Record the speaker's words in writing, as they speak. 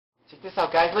Check this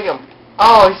out, guys. Look at him.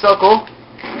 Oh, he's so cool.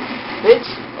 Bitch.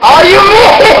 Oh, you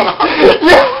missed!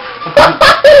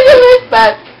 You missed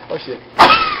that. Oh, shit.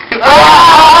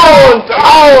 Oh,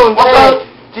 hey.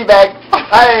 Teabag.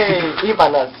 Hey, iba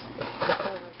nas.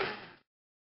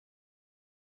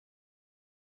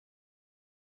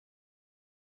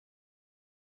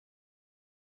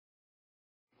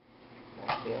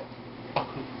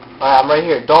 Alright, I'm right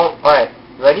here. Don't. Alright,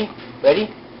 ready? Ready?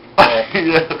 Alright.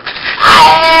 Yeah.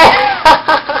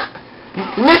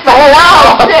 You missed my head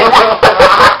out!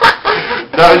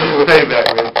 That was just payback,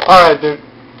 man. Alright, dude.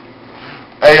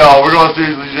 Hey, y'all, we're gonna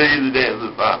seriously show you the dance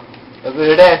this time. Let's do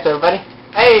the dance, everybody.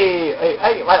 Hey, hey,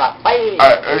 hey, bye.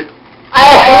 Alright, ready?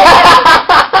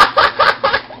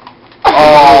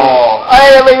 Oh.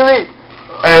 Hey, look at me.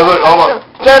 Hey, look, hold on.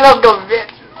 Turn up, go, bitch.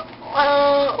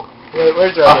 Wait,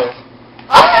 where's your other?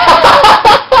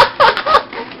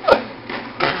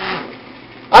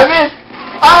 I missed!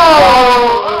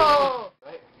 Oh!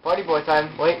 Right, party boy time.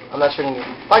 Wait, I'm not shooting you.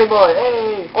 Party boy,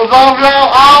 hey! Oh, wow,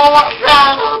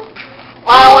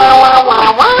 Wow, wow,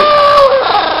 wow, wow!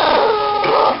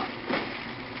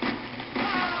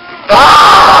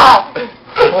 Ah!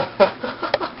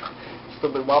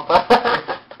 Stupid wampa.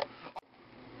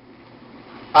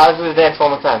 Let's do the dance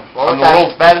one more time. I'm the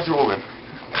world's fattest woman.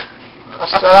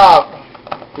 Shut up.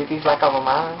 Titties like I'm a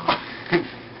man.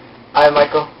 Alright,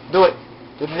 Michael, do it.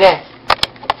 Do the dance.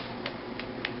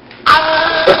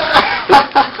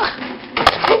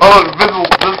 Oh, visible.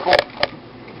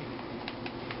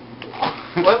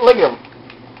 Look at him.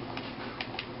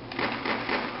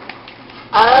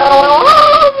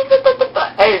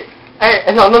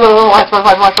 Hey, no, watch, hold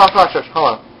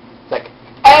on. It's like,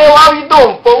 hey, what are you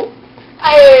doing, fool?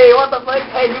 Hey, what the fuck?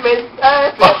 Hey, you missed.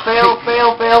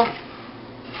 Fail.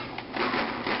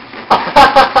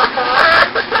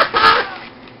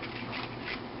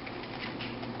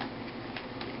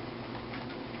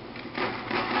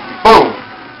 Boom.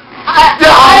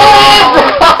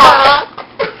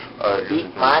 Eat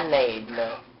my nade,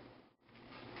 no.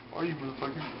 Are you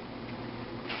motherfucker?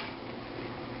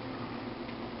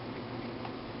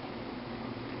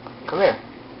 Come here.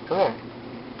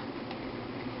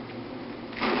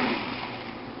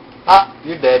 Ah,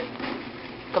 you're dead.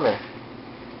 Come here.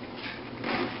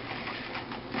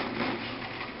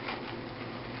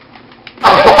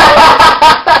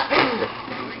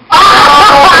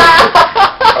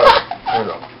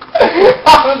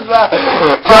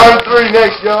 Round 3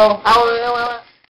 next, y'all.